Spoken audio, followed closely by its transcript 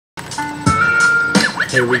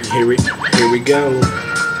Here we go.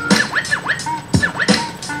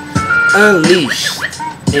 Unleashed,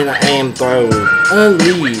 and I am thrown.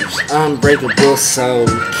 Unleashed, unbreakable soul.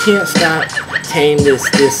 Can't stop, tame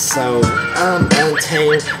this soul. I'm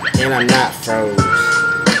untamed, and I'm not froze.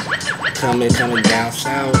 Coming down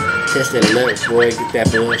south. Test that luck, boy. Get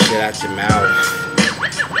that bullshit out your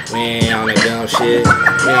mouth. We ain't on that dumb shit.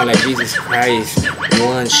 We on that Jesus Christ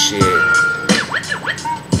one shit.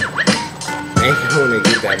 Ain't gonna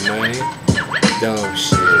get that money. Dumb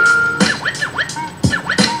shit.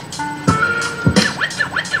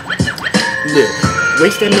 Look,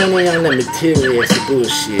 waste that money on that materialistic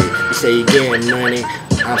bullshit. You say you getting money,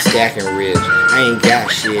 I'm stacking rich. I ain't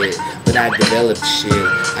got shit, but I developed shit.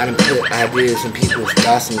 I done put ideas in people's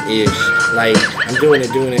thoughts and ish. Like, I'm doing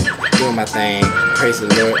my thing. Praise the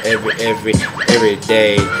Lord every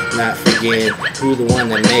day. Not forgetting who the one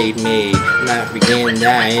that made me. Not forgetting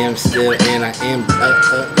that I am still and I am a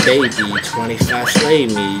baby. 25 slay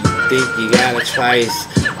me. You think you got it twice?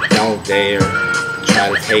 Don't dare try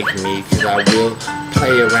to take me, cause I will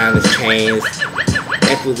play around the chains.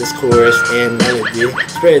 Echo this chorus and melody.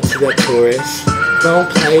 Spread to that chorus. Don't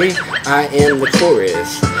play, I am the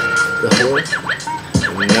chorus. The whore?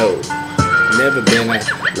 No. Never been a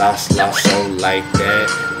lost soul like that.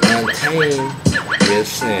 Untamed with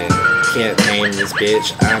sin. Can't tame this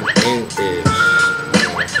bitch, I'm in ish.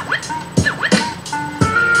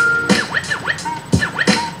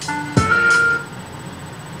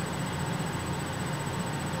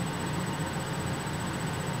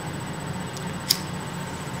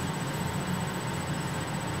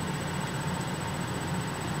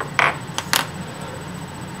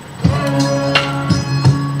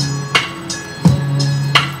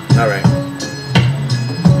 Alright.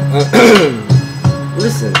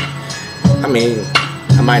 Listen, I mean,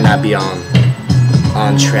 I might not be on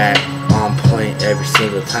track, on point every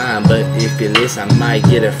single time, but if you listen, I might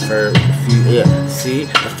get a few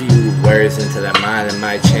words into that mind that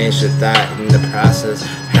might change the thought in the process.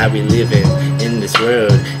 How we living in this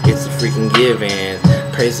world, it's a freaking given.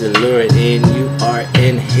 Praise the Lord, and you are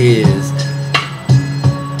in His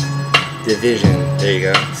division. There you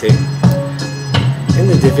go. See. In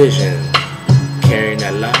the division, carrying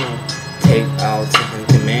that law, take all 10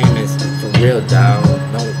 commandments for real, dog.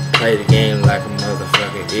 Don't play the game like a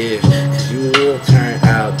motherfucker is, cause you will turn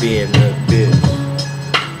out being a bitch.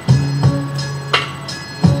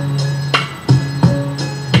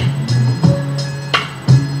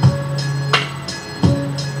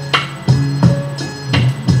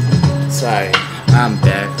 Sorry, I'm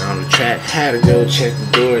back on the track. Had to go check the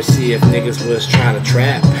door, see if niggas was trying to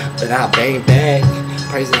trap, but I bang back.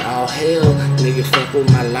 Praising all hell, nigga fuck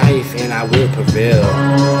with my life and I will prevail.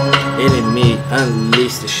 Enemy,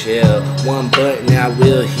 unleash the shell. One button, I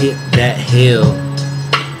will hit that hell.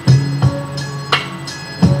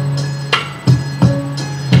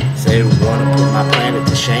 Say wanna put my planet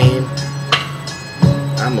to shame.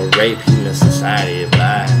 I'ma rape human society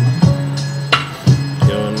by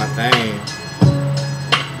doing my thing.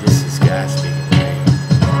 This is God speaking pain.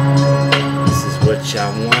 This is what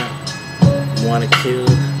y'all want. Wanna kill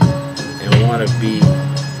and wanna be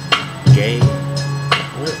gay?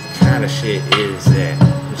 What kind of shit is that?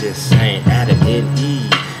 I'm just saying, Adam and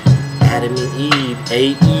Eve, Adam and Eve,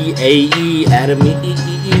 A-E, Adam and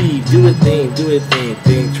Eve. Do a thing,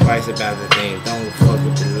 think twice about the thing. Don't fuck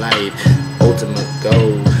with your life. Ultimate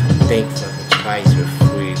goal. Think fucking twice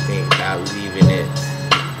before you think about leaving it.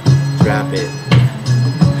 Drop it.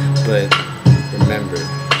 But remember,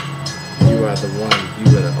 you are the one. You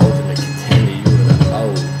are the ultimate contender. You are the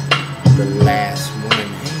O, the last one.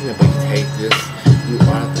 Ain't nobody take this. You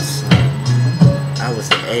are the sun. I was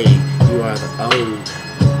the A. You are the O.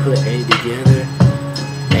 Put A together.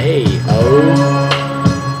 A, O.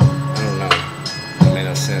 I don't know. That made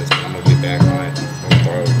no sense, but I'm gonna get back on it. I'm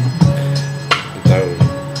throw.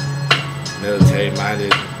 Military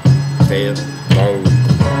minded. Stay throw.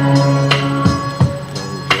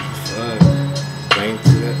 Don't give a fuck. Bring to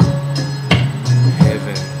the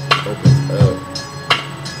heaven opens up.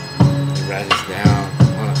 He rises down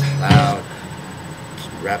on a cloud.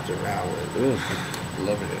 Wrapped around with. Oof.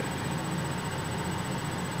 Loving it.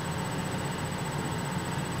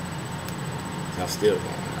 I'm still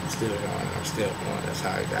going. That's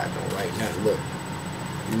how I got going right now. Look.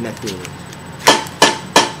 Nothing.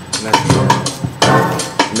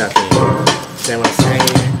 See what I'm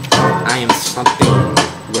saying? I am something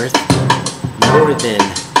worth more than.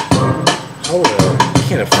 Hold up. You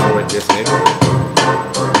can't afford this, nigga.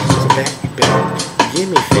 So back. Give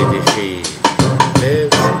me 50 feet.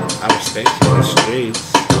 Lives, I respect you in the streets.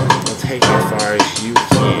 Don't take it as far as you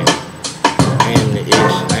can. I am the issue.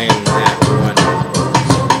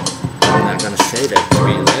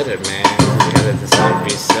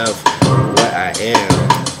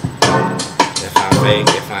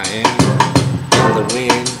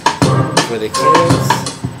 the kids.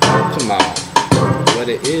 Come on. What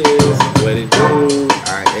it is, what it do.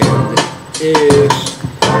 I am the ish.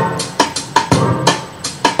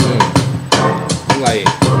 I'm like,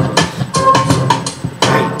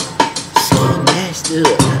 smashed up.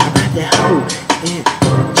 I got that hoe and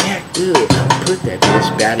jacked up. Put that bitch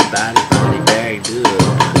body bagged up.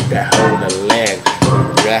 Put that hoe in the leg,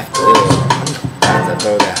 wrapped up. I'm about to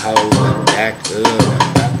throw that hoe backed up.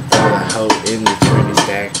 About to throw that hoe in the tree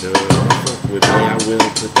stacked up. Fuck with me, I will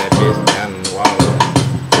put that bitch down in the water.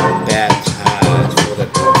 Baptized for the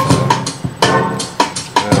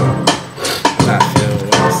I'm not feeling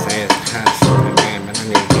what I'm saying. It's kind of something, man, but I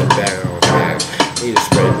need to get back on track. Need to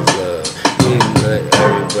spread this love. Need to let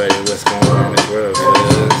everybody what's going on in this world,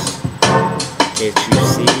 cause can't you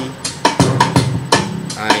see?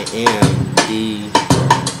 I am the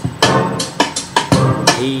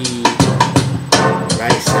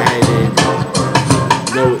right-sided,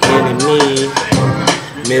 no enemy,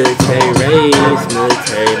 military raised,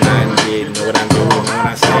 military minded. Know what I'm doing, know what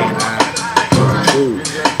I'm saying. I'm true.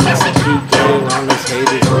 That's a peak game on those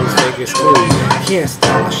haters, those fakers too. Can't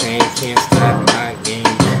stop my shame, can't stop my game.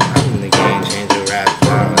 I'm the game changer, wrapped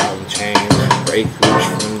out in chains. Break loose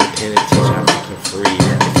from the penitentiary, I'm fucking free.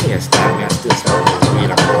 They can't stop me, I still smoke this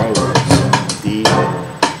weed. I'm rolling. D.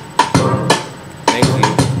 Thank you.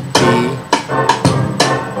 D.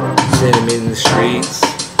 Send him in the streets.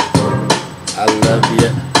 I love you,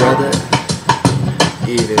 brother.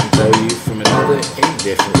 Even though you from another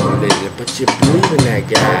indifferent religion, but you believe in that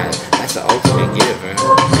God. That's the ultimate giver.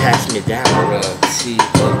 Pass me down the rug, T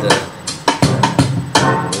of the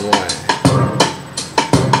one.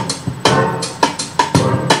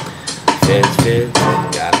 Feds,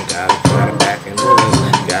 got him back in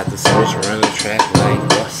love. Got the soldier running the track like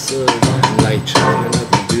what's up? I'm like chucking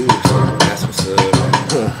another dude. That's what's up.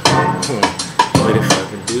 What it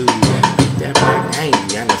fucking do? Beat that black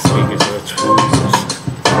 90. I know speakers are tools.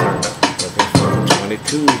 Turned up fucking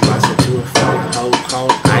 22. Lost it to a fucking hoe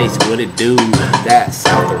called Ice. What it do? That's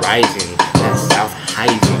South Rising. That's South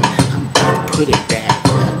Hygiene. I'm about to put it back.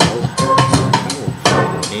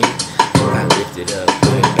 I lift it up,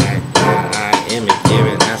 put it back down. I am it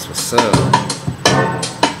giving. That's what's up.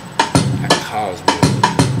 I caused me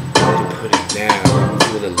to put it down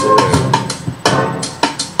to the Lord.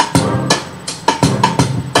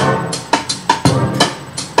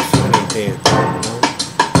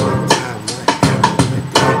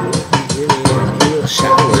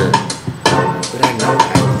 Shower, but I know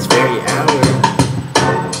at this very hour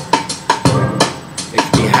it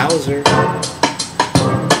could be Hauser. You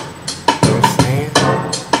know what I'm saying?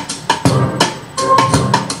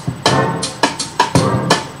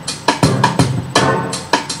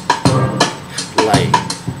 Like,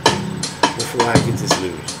 before I get this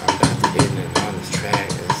loose, I'm about to end it on this track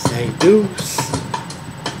and say deuce.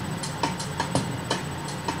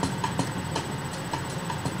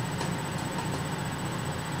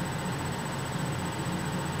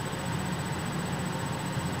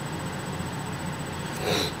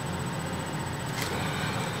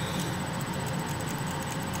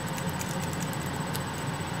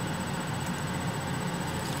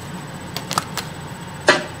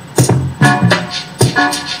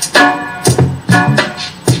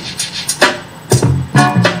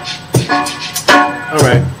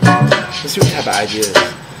 Alright, let's see what type of ideas.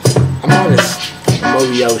 I'm on this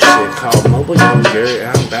Moyo shit called Mobile Yogurt,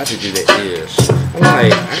 and I'm about to do the ish. I'm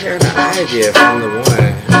like, I got an idea from the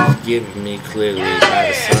one who's giving me clearly by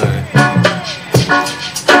the sun.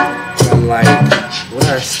 So I'm like,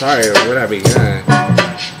 where I started or where I begun?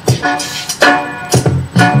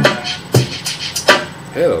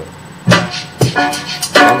 Hell,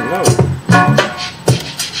 I don't know.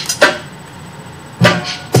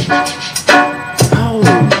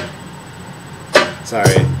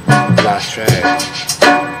 Sorry, lost track.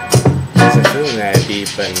 Wasn't feeling that beat,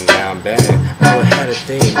 but now I'm back. I had a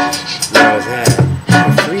thing where I was at.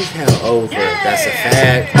 Freeze hell over, that's a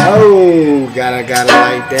fact. Oh, gotta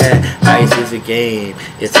like that. Ice is a game,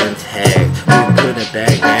 it's intact. We put it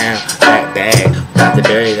back down, back. About to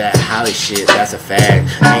bury that Holly shit, that's a fact.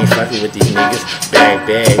 I ain't fucking with these niggas, bag.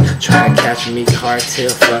 Trying to catch me, cartel,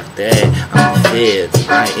 fuck that. I'm the feds,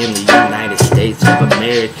 I am the United States of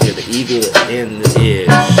America, the eagle in the ish.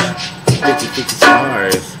 50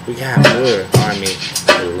 stars, we got more army,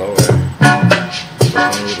 the Lord.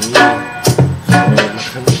 Fucking with me, fucking with my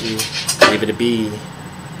country, leave it to be.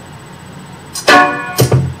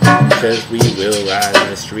 Because we will rise in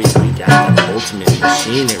the streets, we got the ultimate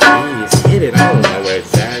machinery. It's hidden, I don't know where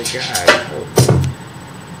it's at, God.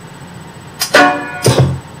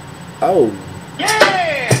 Oh,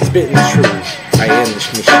 yeah! Spitting the truth, I am this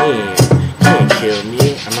machine. can't kill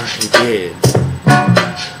me, I'm already dead.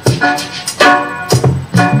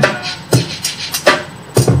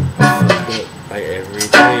 Like every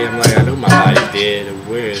day, I'm like, I know my body's dead, and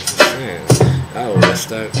where is the sin? Oh, it's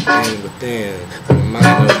stuck in within. My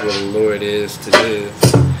mind knows what the Lord is to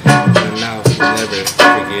this. My mouth will never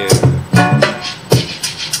forgive.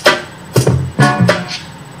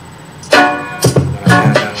 When I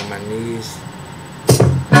got down on my knees,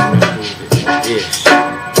 I know who this ish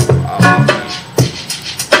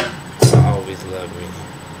will always love me.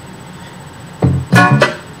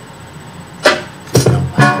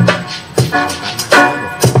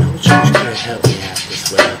 Help me out this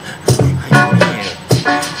way. I'm like, man.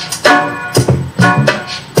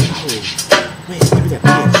 Oh, man, do that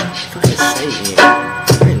bitch. Fucking Satan. I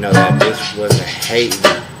didn't know that bitch wasn't hating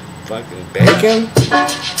fucking bacon.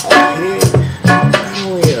 Oh, hey. Not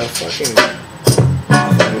only a fucking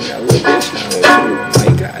that little bitch on it too. I'm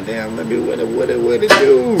like, goddamn, let me what it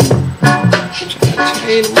do. I'm trying to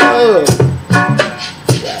chain him up.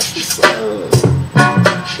 That's what's up.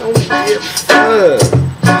 Don't give a fuck.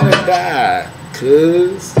 Gotta die,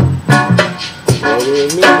 cause rolling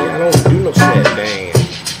with me, I don't do no sad bang,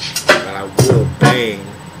 but I will bang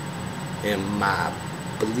in my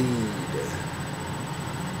bleed.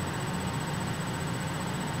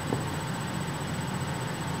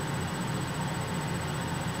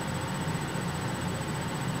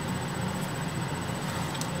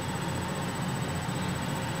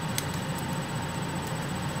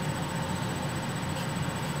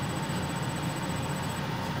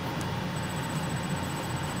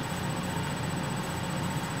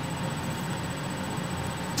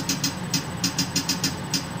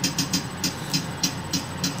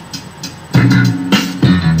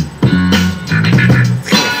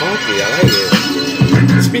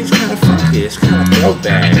 It's kind of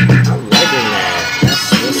throwback. I'm liking that.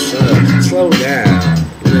 That's what's up. Slow down.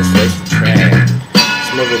 Let's face the track.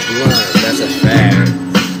 Smoke a blunt. That's a fact.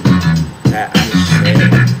 That I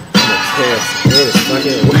said. I'm a test. Man, it's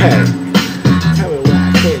fucking whack. Tell me why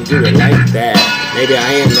I can't do it like that. Maybe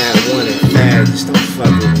I am that one in fact. Just don't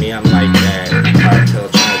fuck with me. I'm like that. Cartel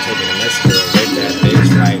trying to take it to Mexico. Rape that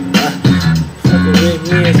bitch like, fucking with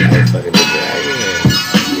me. It's like fucking the dragon.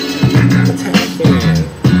 I'm attacking.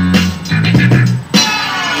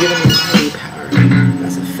 Give him mighty power.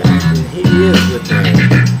 That's a fact, and he is within.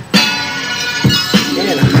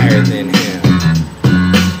 And higher than him.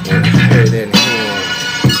 And higher than him.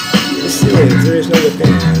 This is, there is no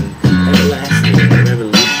within. Everlasting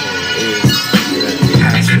revolution is the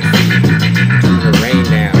catastrophe. Gonna rain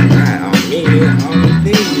down, not on me, on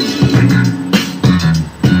thee.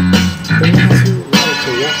 The ones who want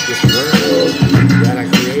to walk this world that I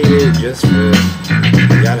created just for.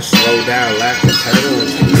 You gotta slow down, laugh the turtle, and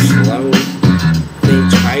take it slow. Think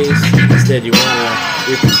twice. Instead, you wanna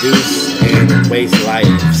reproduce and waste life.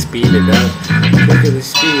 Speed it up. Quickly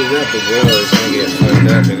speed it up, the world is gonna get fucked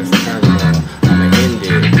up in its turmoil. I'ma end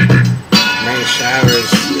it. Rain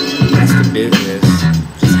showers, that's the business.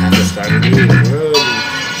 Just have to start a new world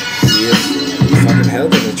and see if fucking hell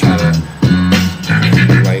doesn't try to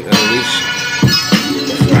like unleash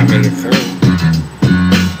before I make it through.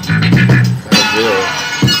 I will.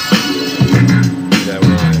 That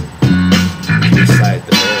one inside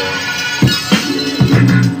the barrel.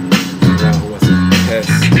 The one who wants to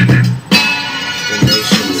test the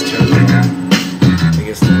nation's turmoil. I think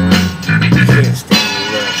it's the one who can't stand the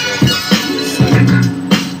love of the sun.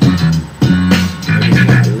 Maybe it's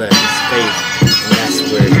not love, it's faith.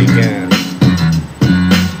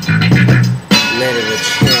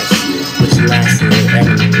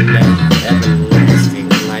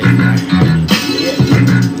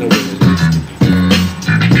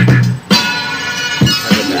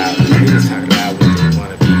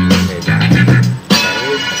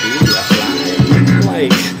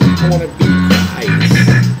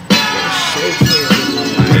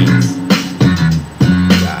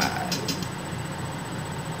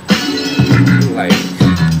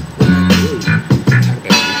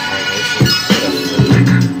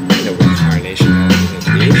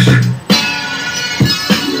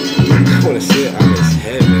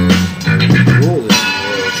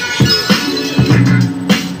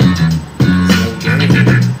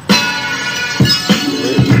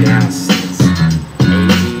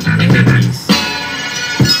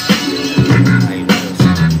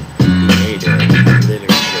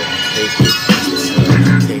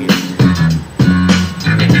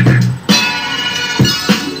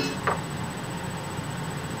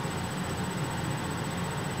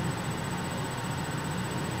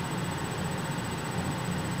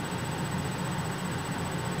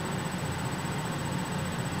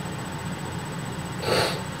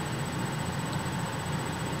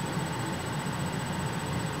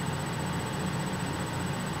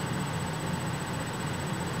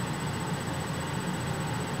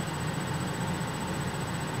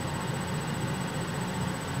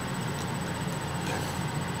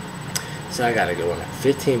 So I gotta go in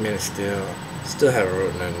 15 minutes still. Still haven't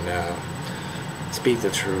wrote nothing down. Speak the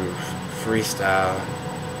truth. Freestyle.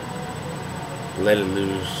 Let it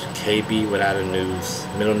loose. KB without a noose.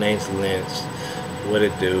 Middle name's Lynch. What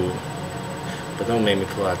it do? But don't make me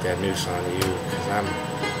pull out that noose on you, cause I'm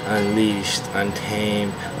unleashed,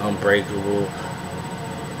 untamed, unbreakable,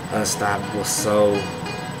 unstoppable soul,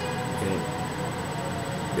 and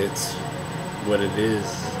it's what it is.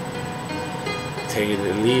 Take it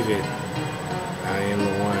or leave it. I am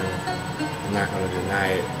the one. I'm not gonna deny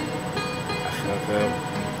it. I fuck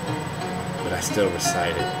up, but I still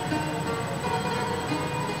recite it.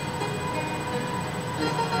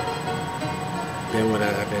 Been what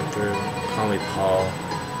I've been through. Call me Paul,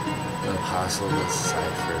 the apostle of the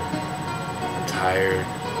cipher. I'm tired,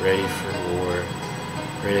 ready for war,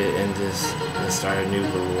 ready to end this and start a new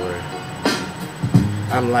war.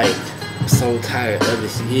 I'm like so tired of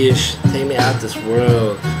this ish. Take me out this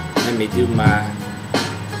world. Let me do my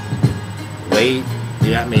weight.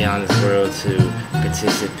 You got me on this world to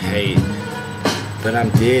participate. But I'm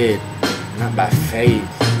dead, not by faith.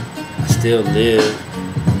 I still live.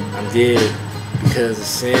 I'm dead because of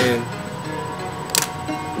sin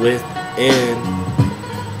within.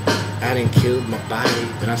 I done killed my body,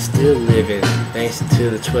 but I'm still living thanks to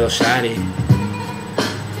the 12 shotty.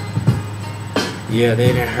 Yeah, they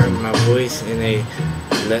didn't hurt my voice and they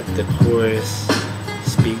let the chorus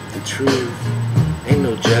speak the truth. Ain't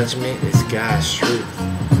no judgment, it's God's truth.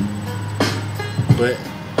 But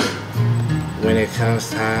when it comes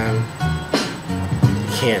time,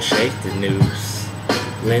 you can't shake the noose.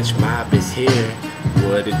 Lynch mob is here,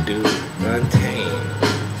 what it do?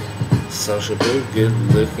 Untamed, sociable, good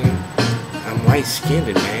looking. I'm white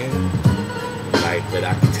skinned, man. Like, but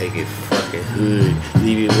I can take it fucking hood.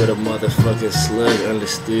 Leave it with a motherfucking slug,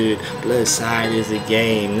 understood. Blood side is a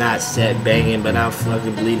game, not set banging, but I'm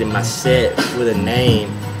fucking bleeding my set for the name.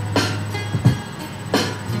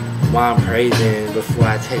 While I'm praising, before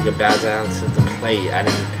I take a bow down to the plate, I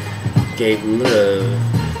done gave love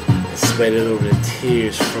and sweated over the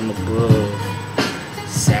tears from above,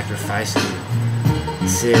 sacrificing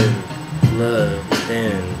sin, love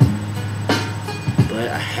within. But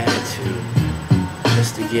I had to,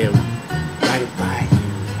 just to get right by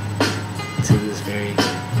you to this very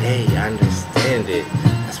day. I understand it.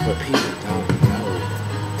 That's what people don't know.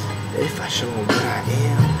 If I show them what I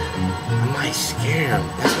am, I might scare them.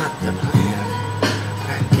 That's not the plan. But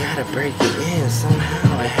I gotta break it in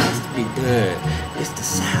somehow. It has to be done. It's the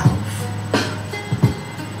South.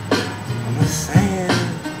 I'm just saying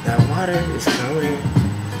that water is coming.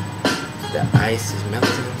 The ice is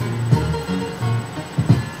melting.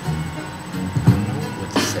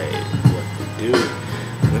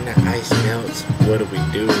 When the ice melts, what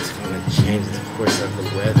do? It's gonna change the course of the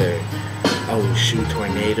weather. Oh shoot,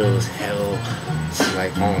 tornadoes, hell, it's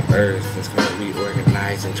like on earth. It's gonna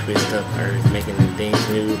reorganize and twist up earth, making the things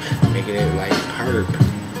new, making it like perp.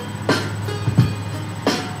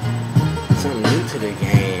 Something new to the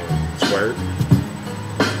game, twerk.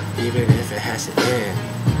 Even if it has to end,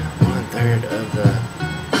 1/3 of the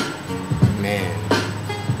man.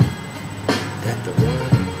 That the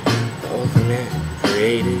one, the ultimate,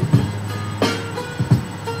 created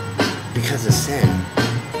because of sin,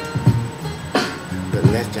 but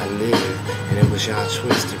left y'all live, and it was y'all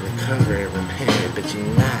choice to recover and repent, but you're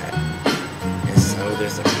not. And so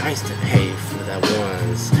there's a price to pay for the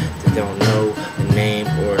ones that don't know the name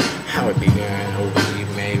or how it began or where you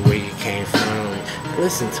made, where you came from.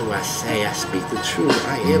 Listen to what I say. I speak the truth.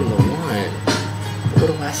 I am the one. What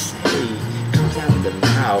do I say? Comes out of the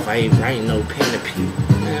mouth. I ain't writing no pen to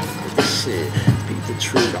people. Man, fuck this shit. Speak the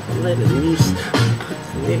truth. I'm gonna let it loose. Put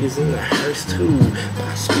the niggas in the hearse too.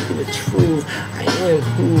 By speaking the truth, I am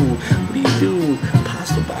who. What do you do?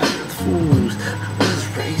 Apostle by the fools. I was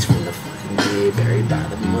raised from the fucking dead, buried by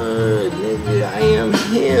the mud. Nigga, I am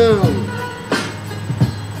him.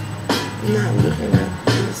 I'm not looking at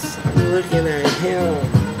this. I'm looking at him.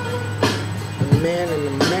 The man in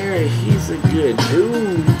the mirror, he's a good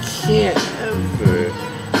dude. You can't ever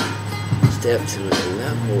step to his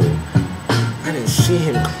level. I didn't see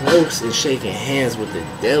him close and shaking hands with the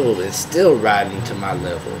devil and still riding to my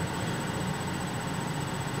level.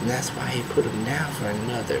 And that's why he put him down for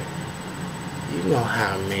another. You know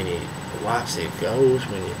how many WAPs it goes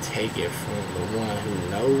when you take it from the one who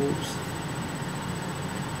knows.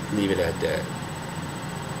 Leave it at that.